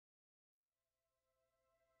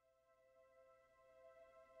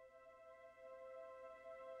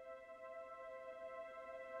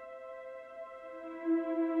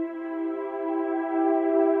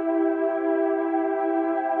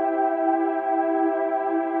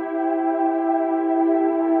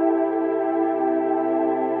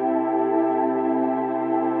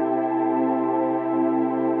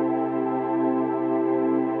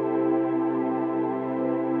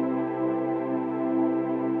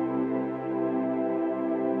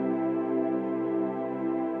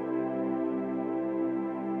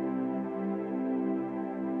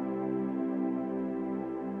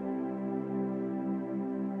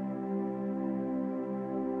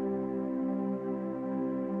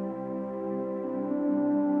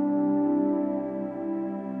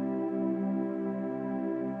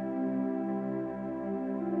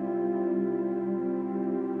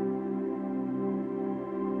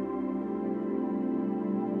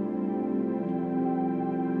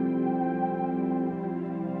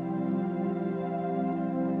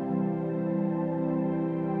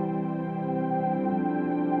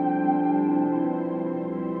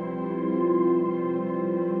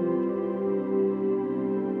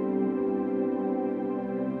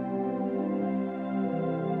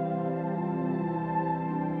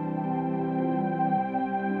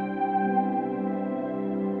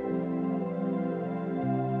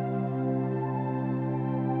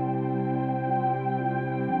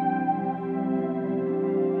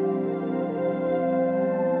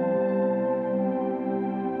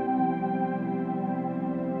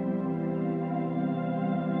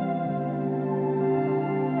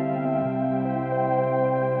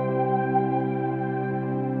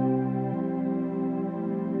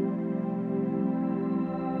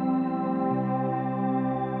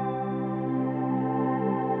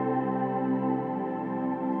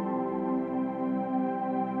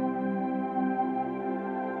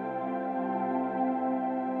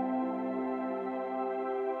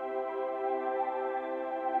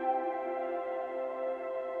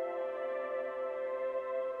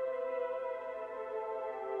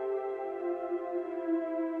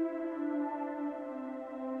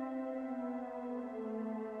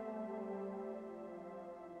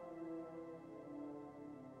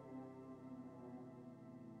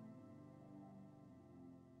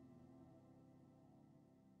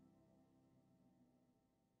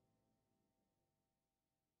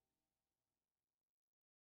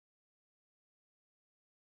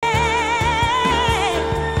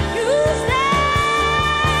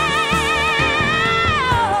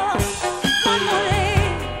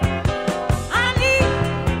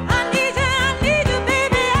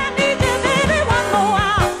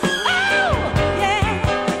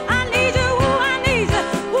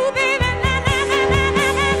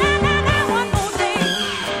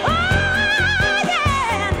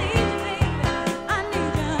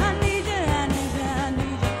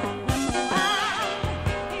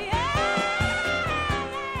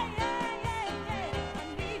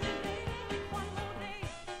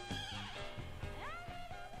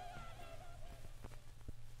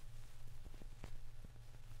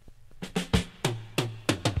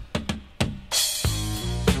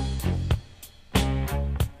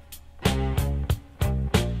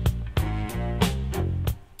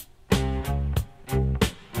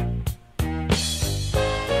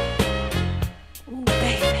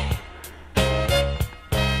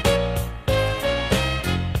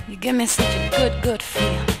give me such a good, good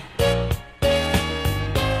feeling.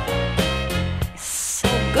 It's so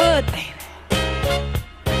good, baby.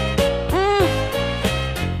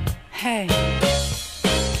 Hey,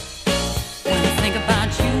 when I think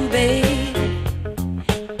about you, baby,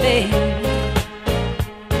 baby,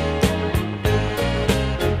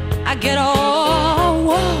 I get all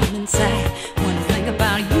warm inside when I think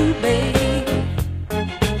about you, baby,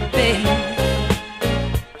 baby.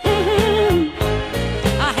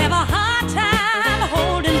 I have a hard time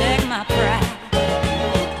holding back my pride.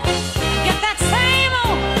 I get that same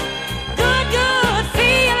old good, good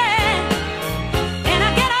feeling, and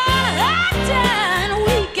I get all hot and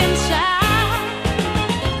weak inside.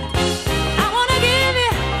 I wanna give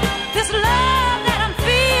you this love that I'm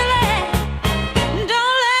feeling.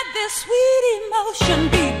 Don't let this sweet emotion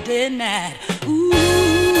be denied. Ooh,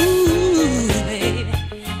 baby,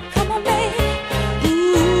 come on, baby.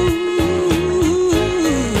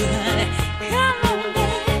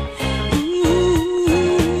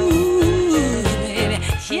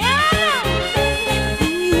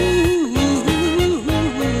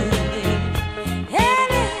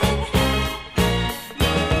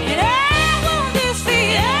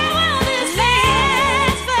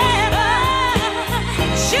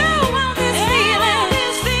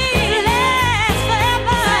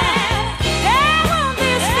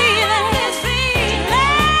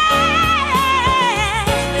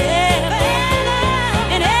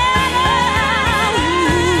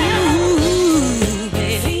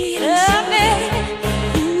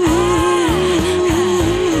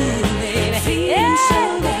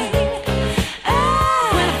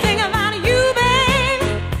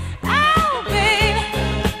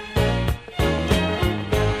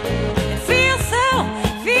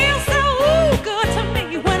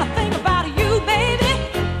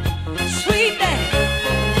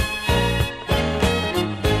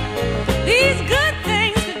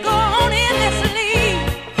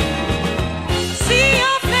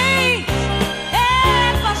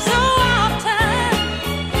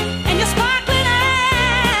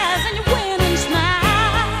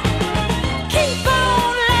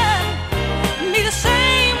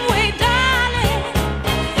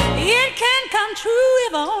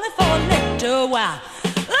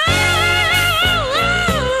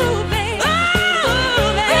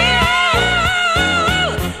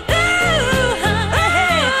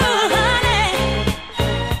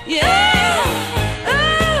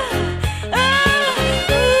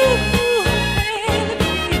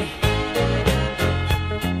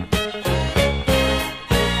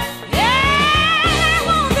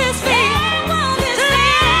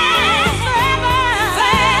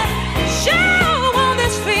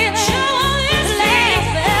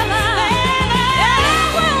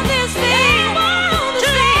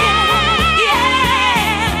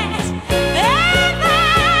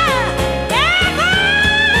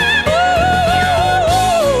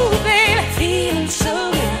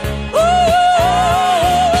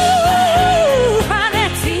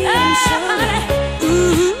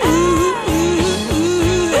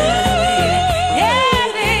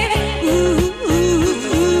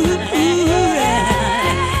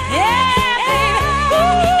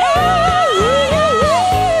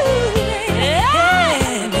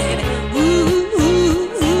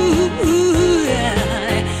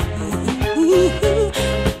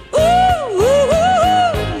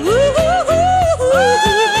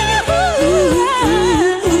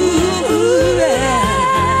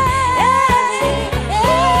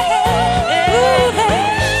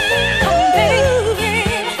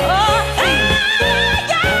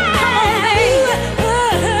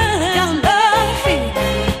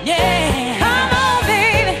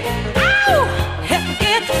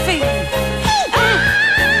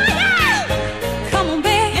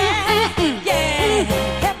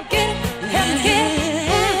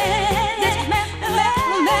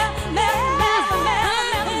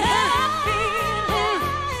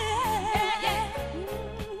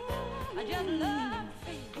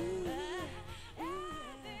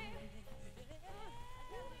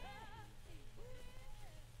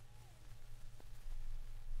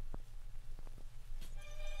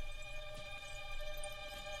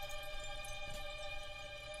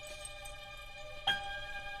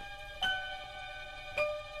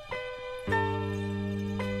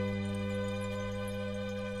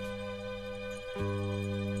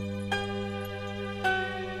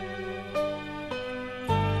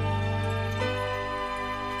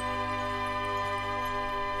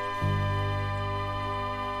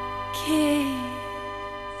 kiss.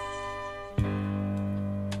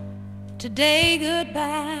 Today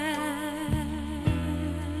goodbye.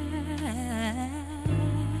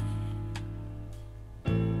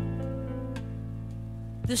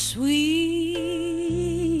 the sweetness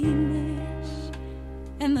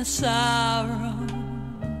and the sorrow.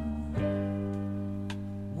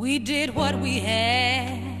 We did what we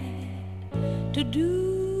had to do,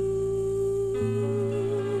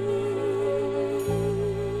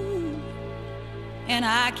 and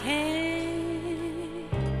I can't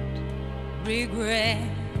regret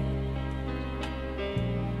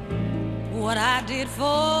what I did for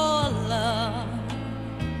love.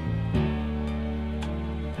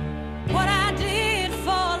 What I did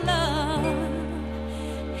for love.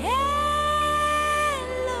 Hey,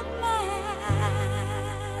 look, my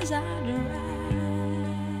eyes are dry.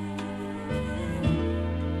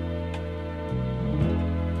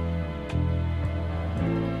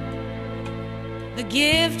 The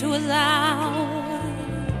gift was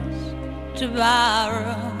ours to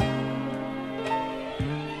borrow.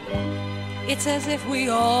 It's as if we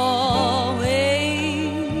always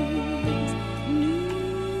knew.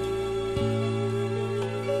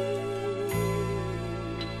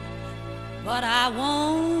 But I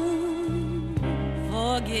won't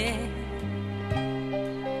forget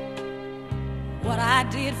what I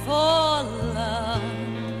did for love.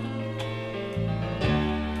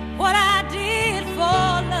 What I did for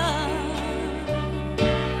love.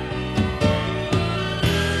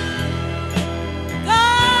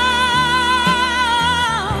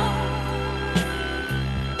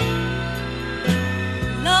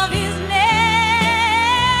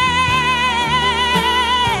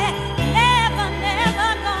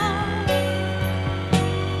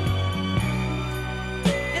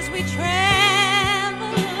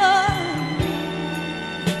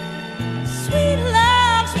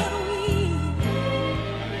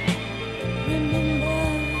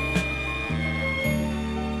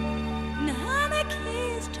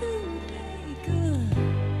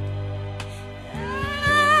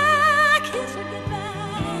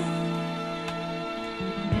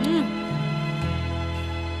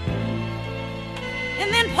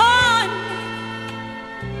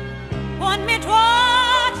 Point me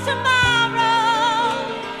towards tomorrow.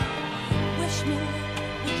 Wish me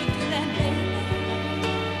would you do that, baby?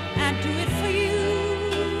 I'd do it for you.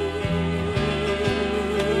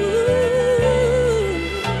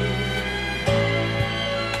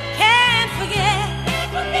 Can't forget,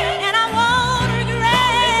 and I won't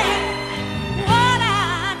regret what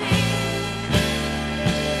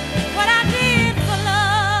I did for love.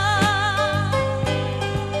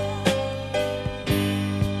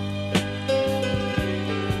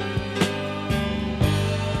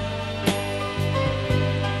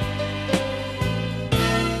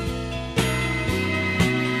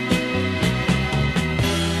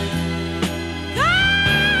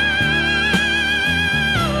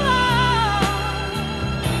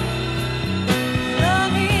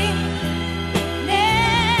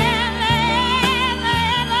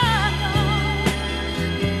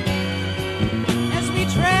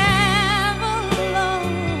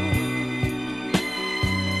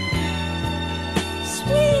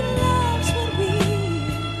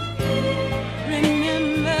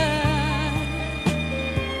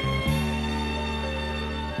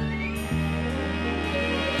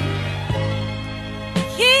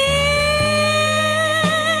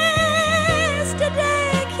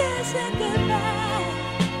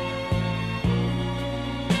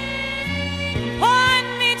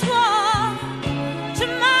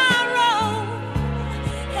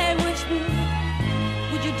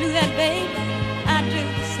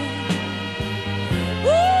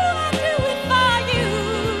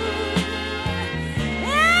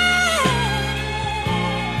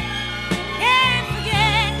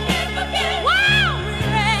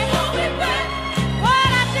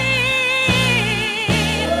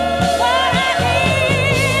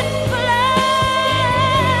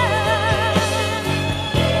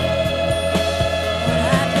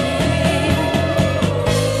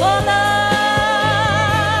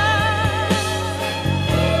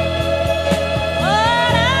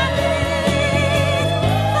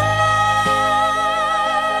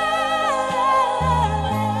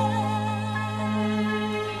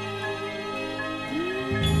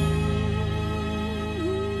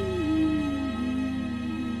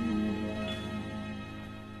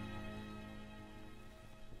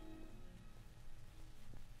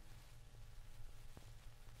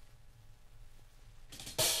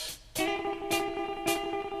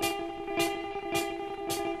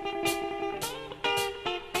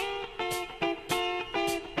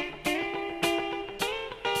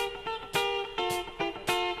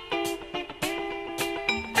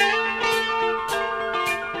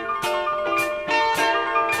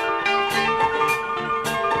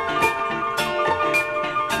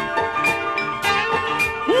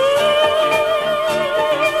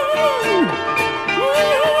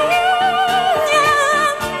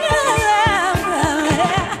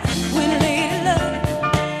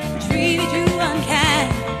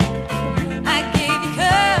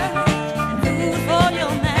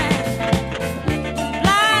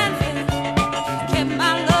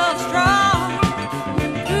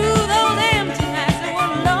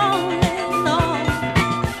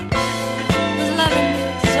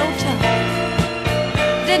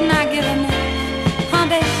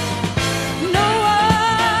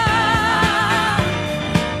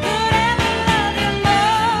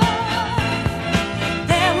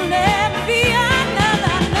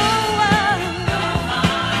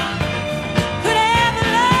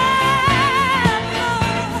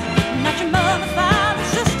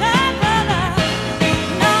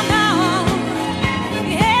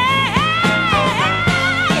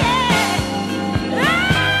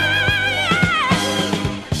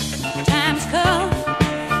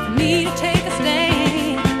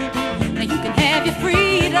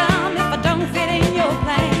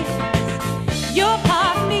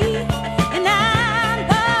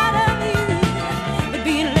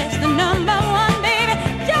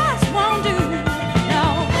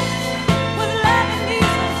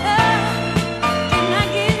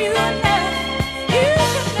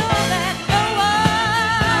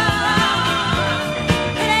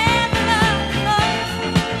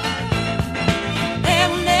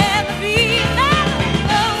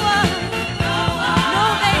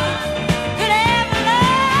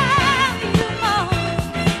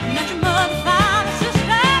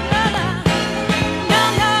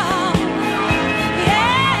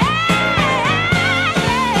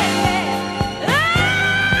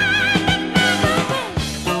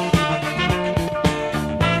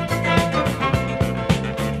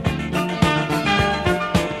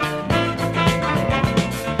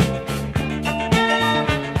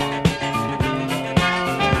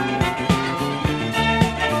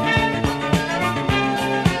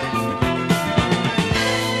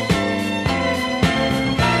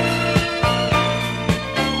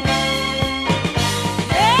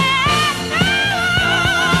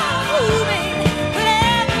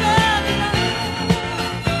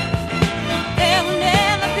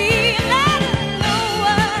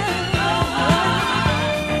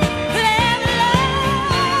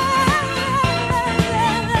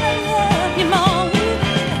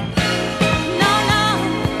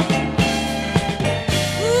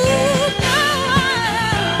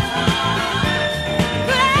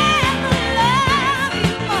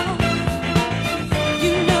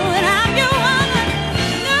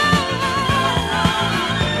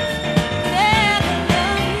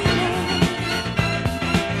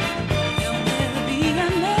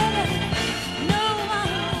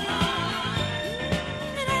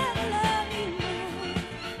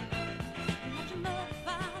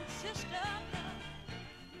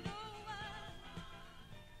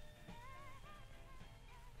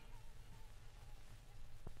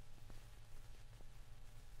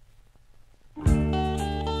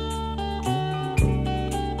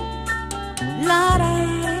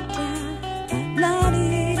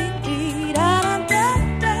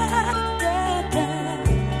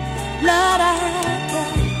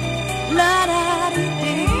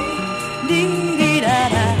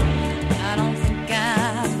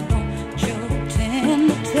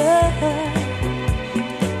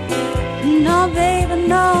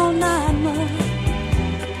 and all night more.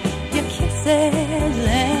 Your kisses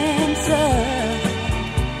answer.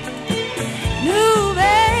 New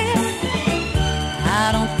babe,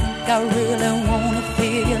 I don't think I really wanna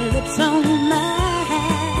feel your lips on mine.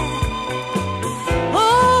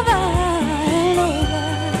 Over and over,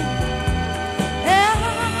 yeah,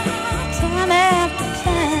 time after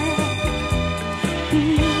time.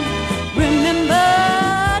 Remember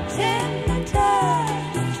tender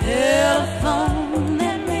touch, telephone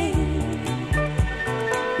that ring.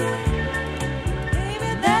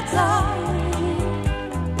 Baby, that's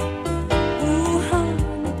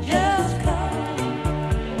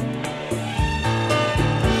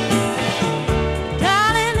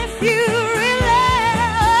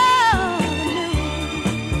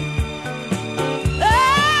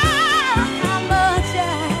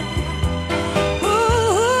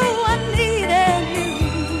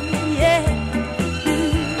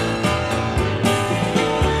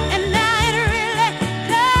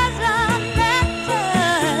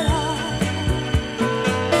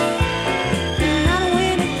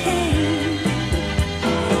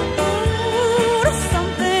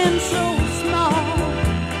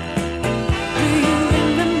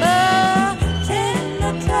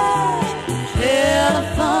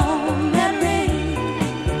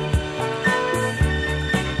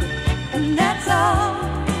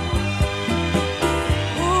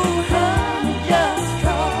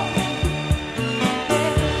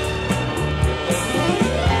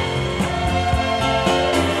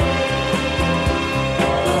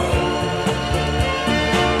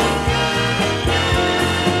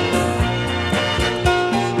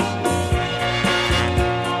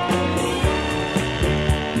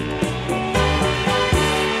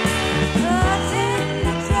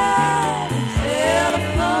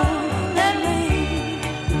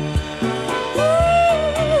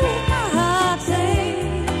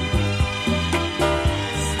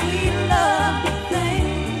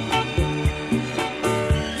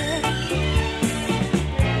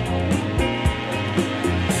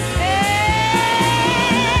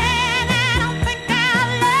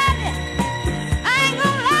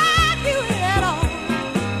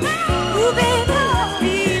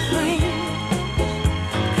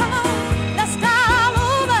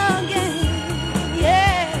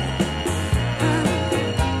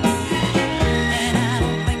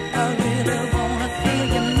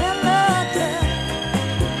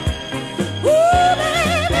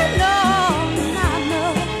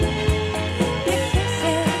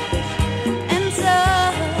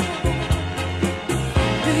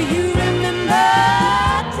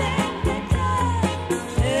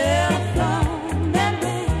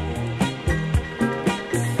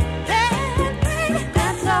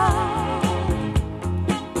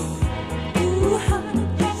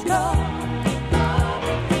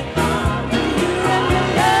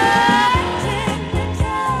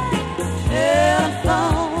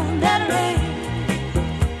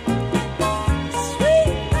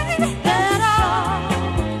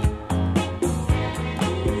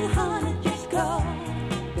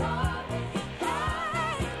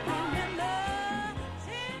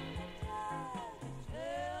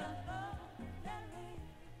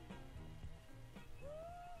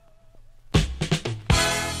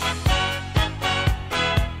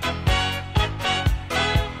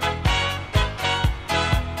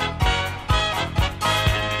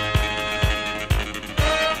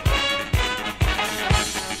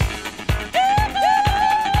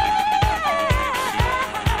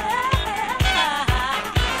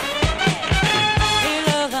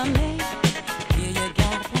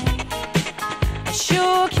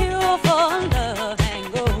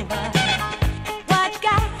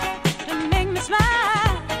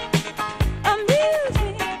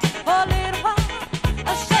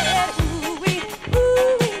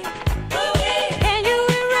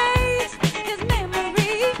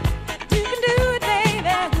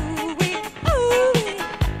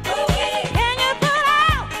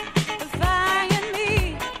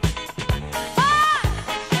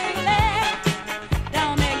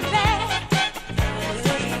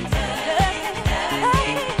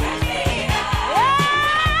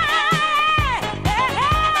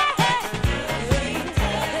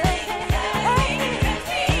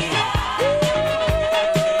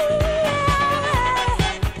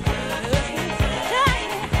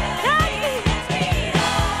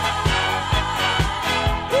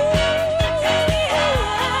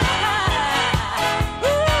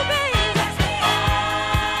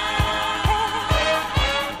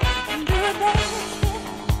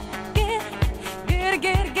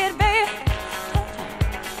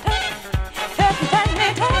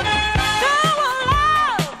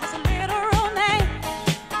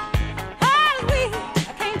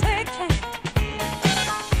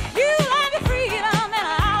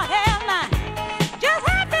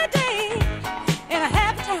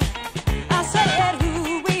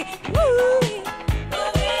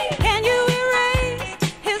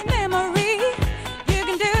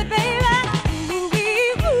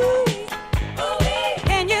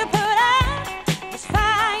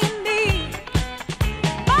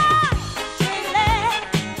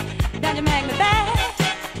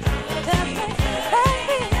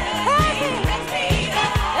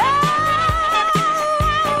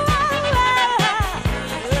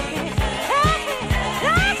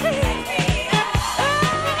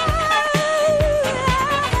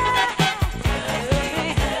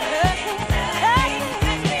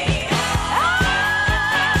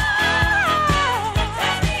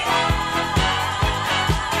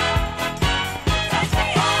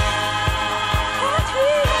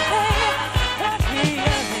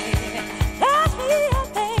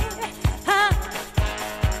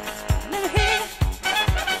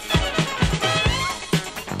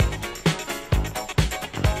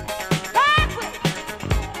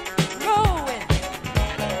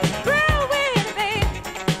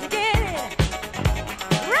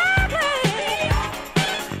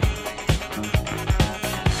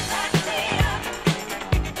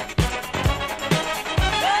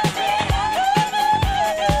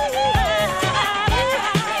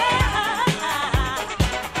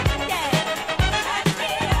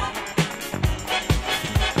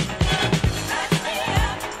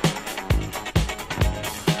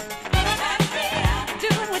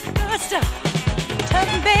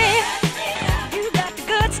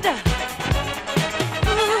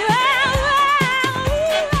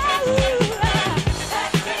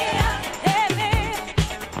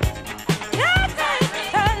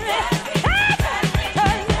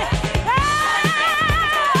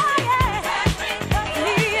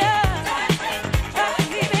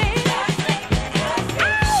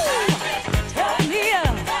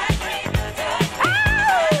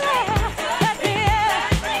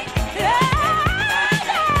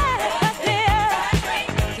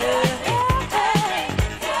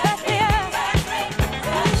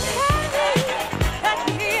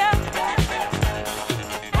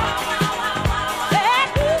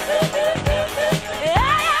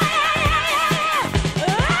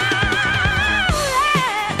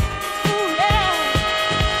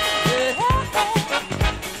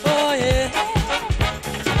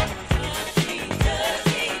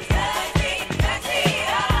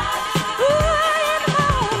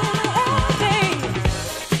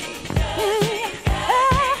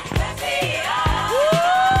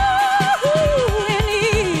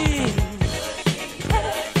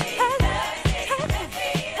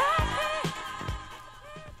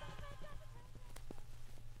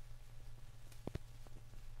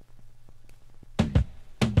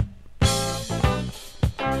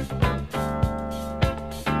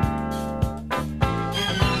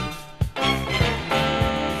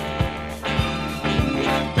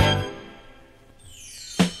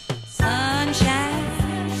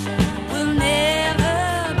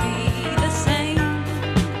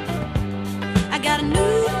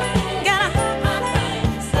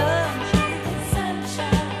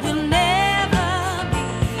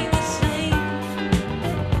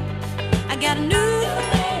got a new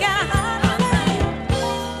thing, got a heart.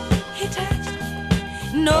 He touched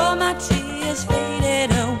me. No, my tears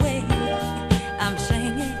faded away. I'm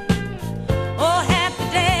singing, oh happy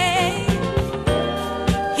day.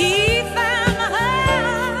 He found my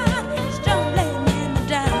heart, stumbling in the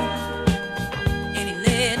dark, and he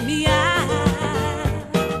led me out.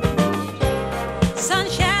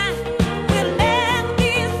 Sunshine will never be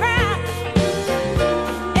as bright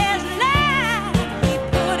as light he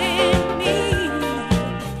put in me.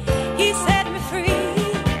 He set me free,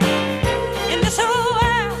 and this whole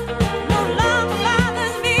world no longer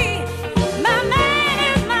bothers me. My man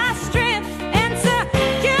is my strength and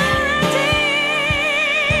security.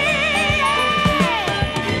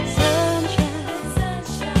 Sunshine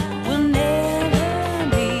will never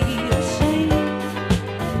be the same.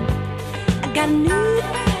 I got a new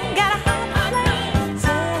thing, got a hot flame.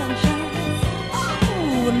 Sunshine,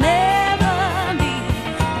 oh, will never be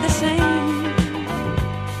the same.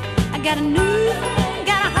 I got a new thing,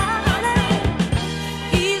 got a hot flame.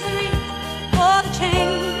 He's the reason for the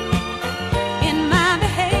change in my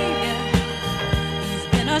behavior. He's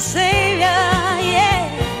been a savior, yeah.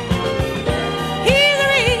 He's the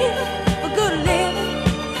reason for good living,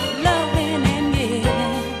 loving and giving.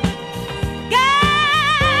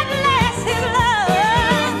 God bless his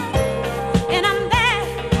love, and I'm back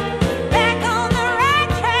on the right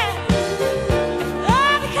track.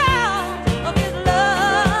 Oh, because of his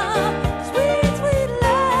love, sweet, sweet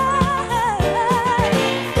love.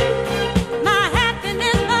 My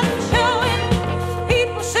happiness must show it.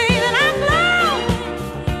 People say that I'm glowing.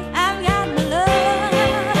 I've got my love,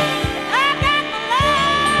 I've got my love.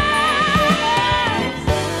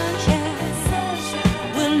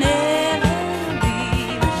 Sunshine will never be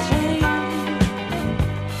the same.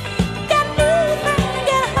 Got new thing,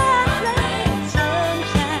 got a hot flame.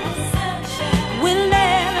 Sunshine will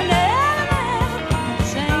never, never, never be the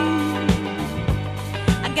same.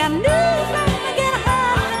 I got new thing, got a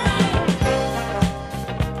hot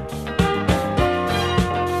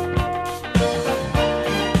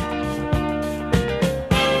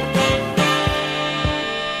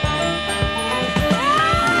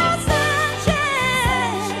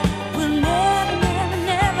sunshine will never, never,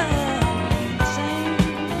 never be the same.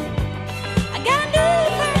 I got a new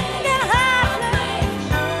thing, got a hot flame.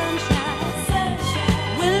 Sunshine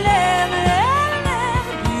will never, never,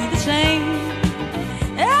 never be the same.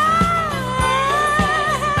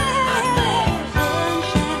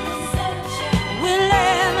 Sunshine will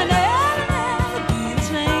never, never, never be the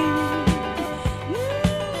same.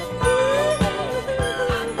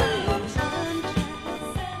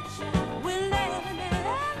 Sunshine will never,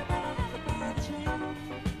 never, never be the same.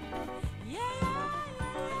 Yeah.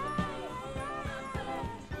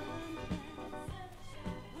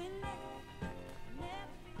 Will never,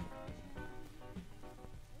 never be the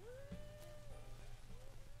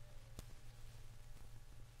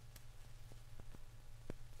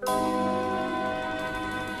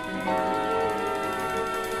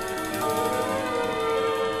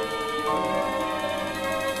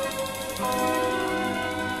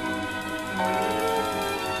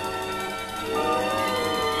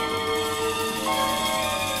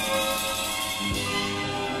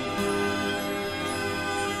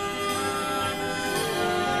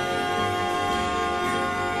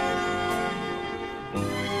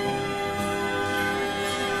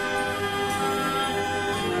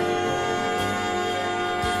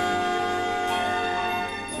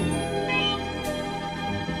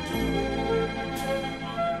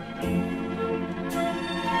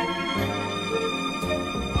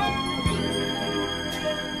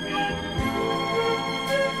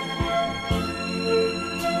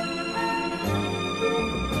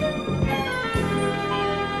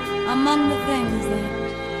Among the things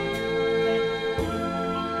that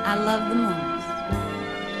I love the most,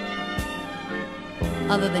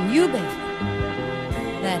 other than you, baby,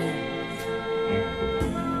 that is,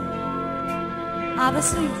 are the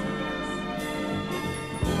seasons.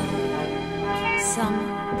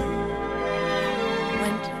 Summer,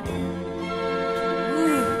 winter,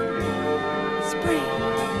 ooh, spring,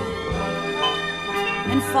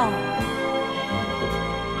 and fall.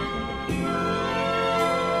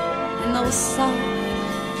 And those soft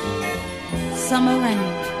summer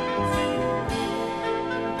rains,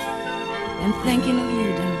 and thinking of you,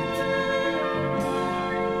 darling.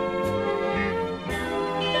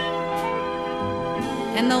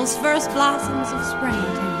 And those first blossoms of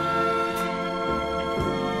springtime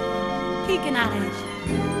peeking out at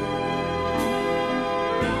you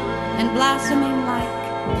and blossoming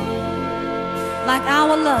like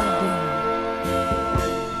our love did.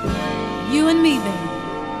 You and me, baby.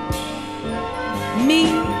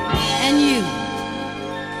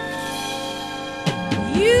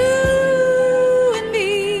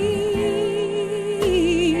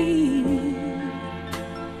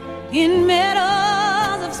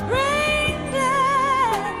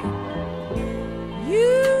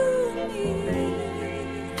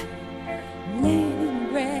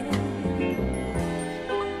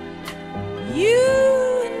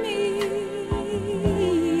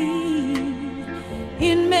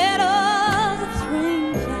 in meadows of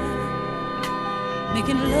springtime,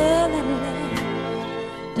 making love and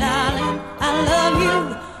love. Darling, I love you.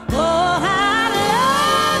 Oh, I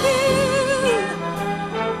love you.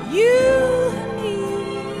 You and me,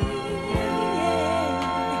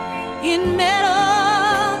 yeah. In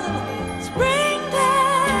meadows of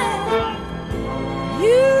springtime,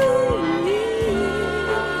 you and me,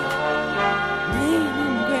 laying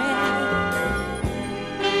in grass.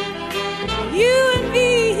 You and me,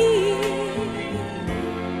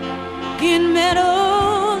 in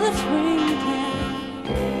meadows of springtime,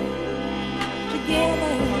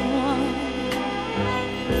 together as one.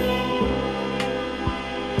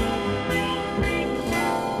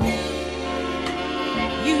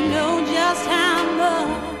 You know just how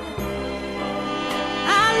much I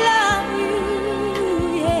love you,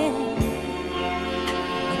 yeah.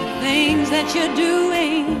 The things that you're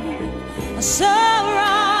doing are so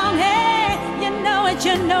wrong, hey. You know it,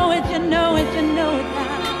 you know it, you know it, you know it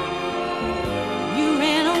now. You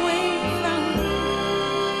ran away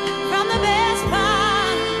from the best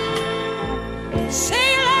part. Say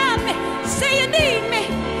you love me, say you need me,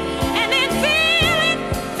 and then feel it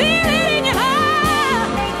in your heart.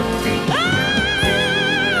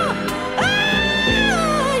 Oh,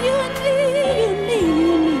 you and me,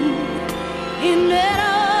 in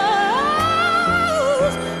meadows,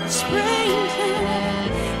 springtime,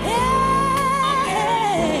 yeah, you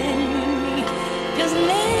and me, just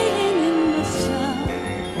laying in the sun.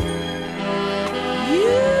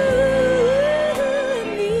 You and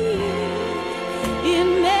me, in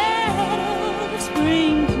meadows,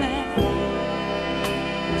 springtime,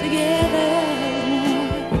 together as one.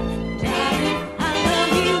 Darling, I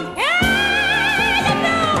love you. Yeah, you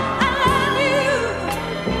know I love you.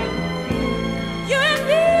 You and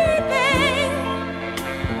me, babe,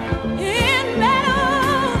 in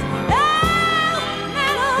meadows, oh,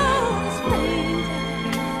 meadows,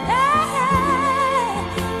 springtime.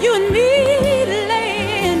 Yeah, you and me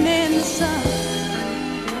laying in the sun.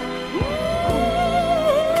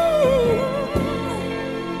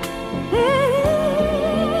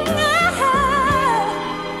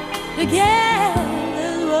 Together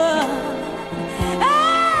as one.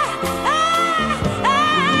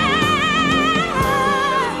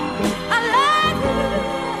 I love you.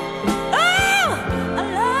 Oh, I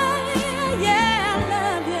love you. Yeah, I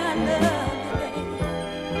love you. I love you, baby.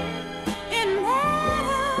 In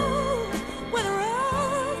meadows with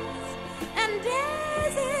roses and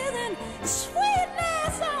daisies and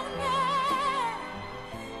sweetness on earth.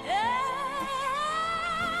 Yeah,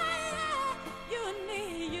 you and me,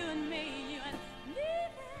 you and me, you and me,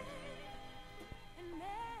 in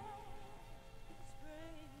meadows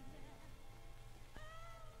springtime.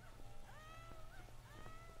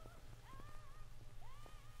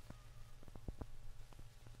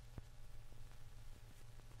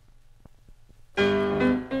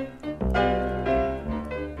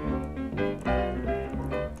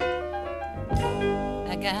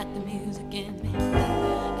 I got the music in me.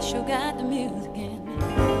 I sure got the music in me.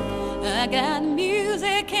 I got the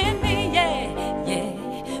music in me, yeah,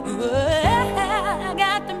 yeah. Ooh, I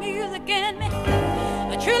got the music in me.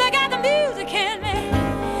 I truly got the music in me.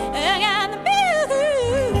 I got the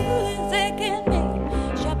music in me.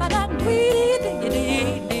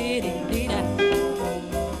 Shabba-da-dee-dee-dee-dee-dee-dee-da.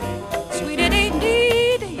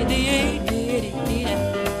 Sweet-a-dee-dee-dee-dee-dee-dee-da.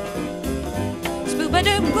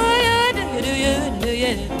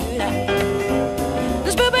 Spooba-doo-boo-ya-doo-ya-doo-ya-doo-ya-doo-ya.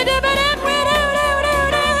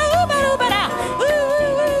 Spooba-doo-ba-doo-ba-doo-ba-doo-ba-doo-ba-doo.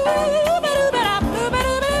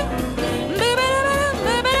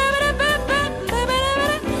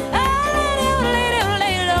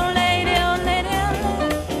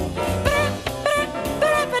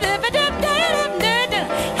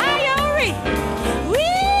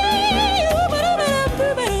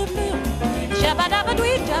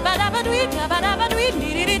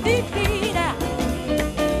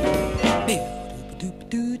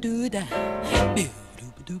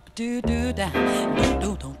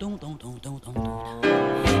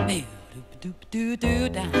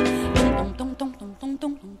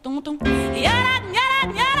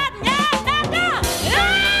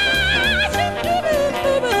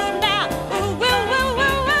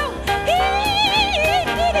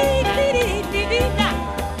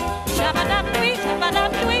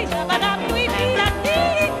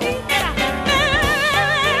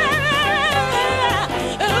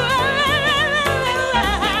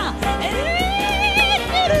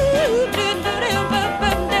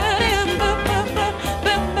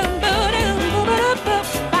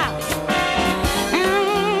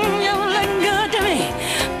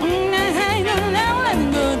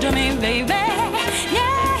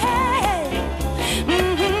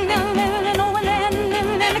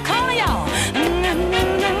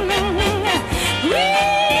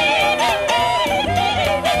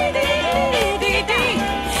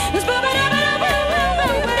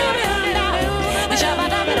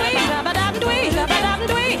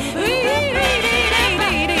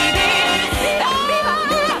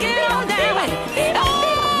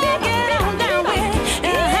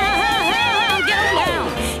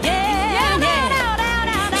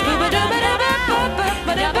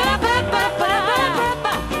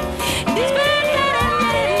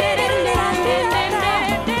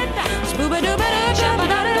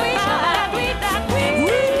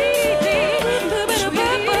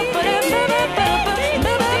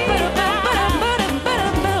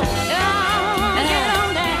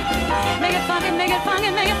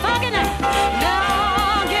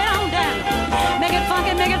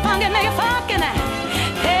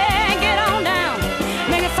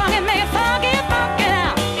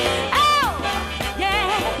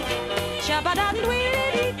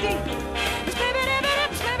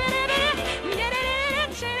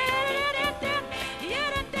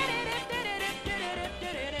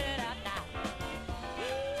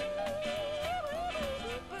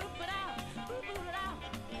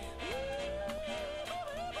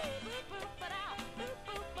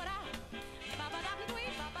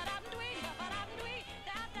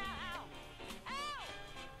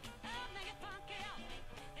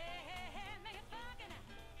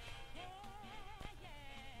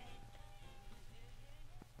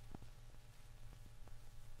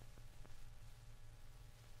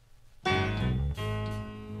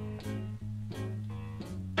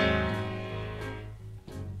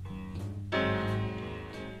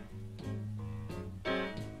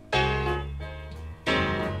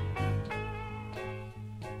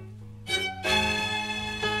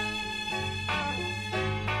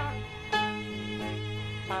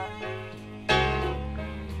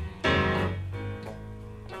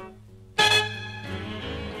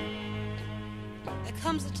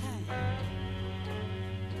 comes a time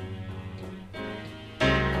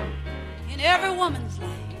in every woman's life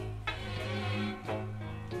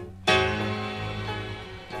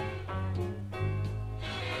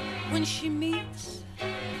when she meets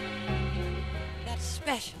that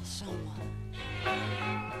special someone.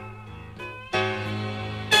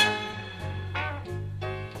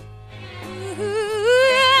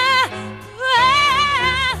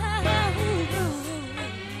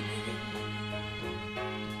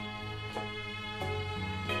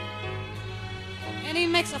 And he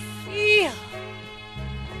makes her feel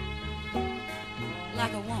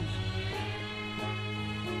like a woman.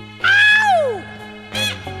 Ow!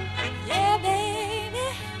 Yeah, baby.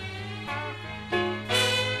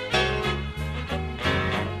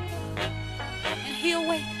 And he'll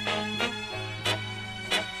wake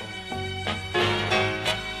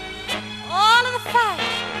all of the fire.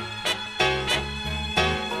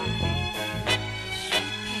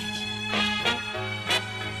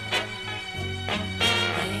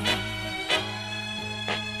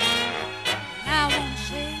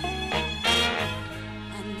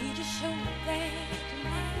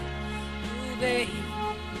 Baby,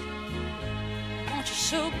 want you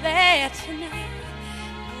so bad tonight.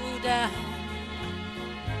 Go down,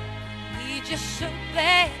 need you so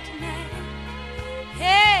bad tonight.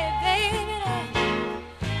 Hey, baby,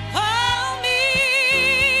 hold me.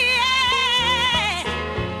 Yeah.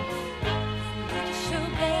 Need you so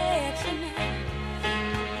bad tonight.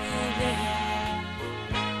 Oh, baby,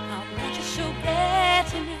 I want you so bad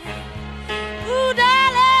tonight. Ooh,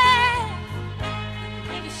 darling,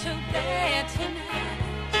 need you so bad tonight.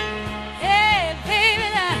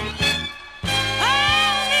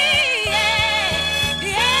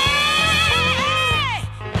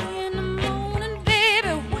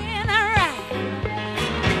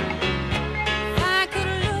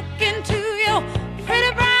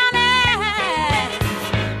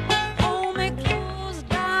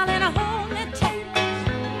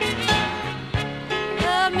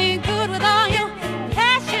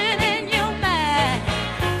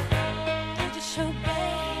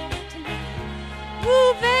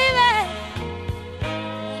 Ooh, baby,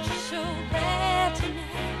 want you so bad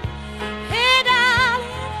tonight. Hey,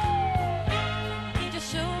 darling, need you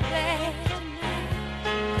so bad tonight.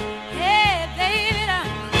 Hey, baby,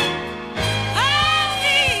 hold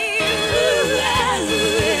me. Ooh,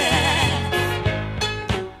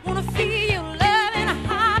 wanna feel your loving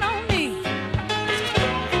hot on me,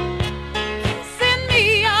 kissing me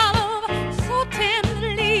all over so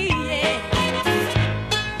tenderly, yeah.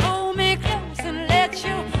 Hold me close and let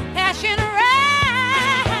your passion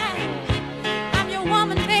rise. I'm your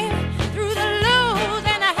woman, baby, through the lows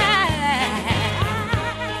and the highs. I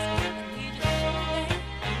need you so bad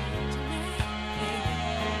tonight.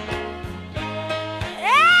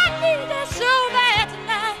 I need you so bad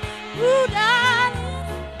tonight. Ooh, darling,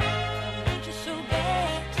 I need you so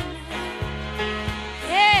bad tonight.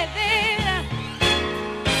 Yeah, baby,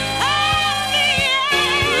 hold me,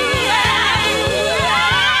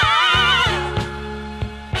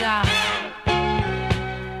 darling.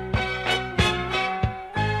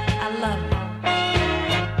 I love you.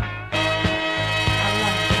 I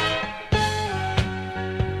love you.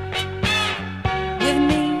 With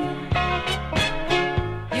me,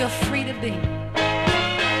 you're free to be.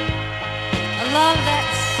 A love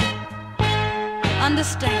that's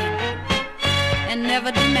understand and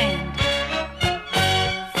never demand.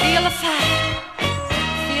 Feel the fire.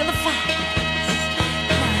 Feel the fire.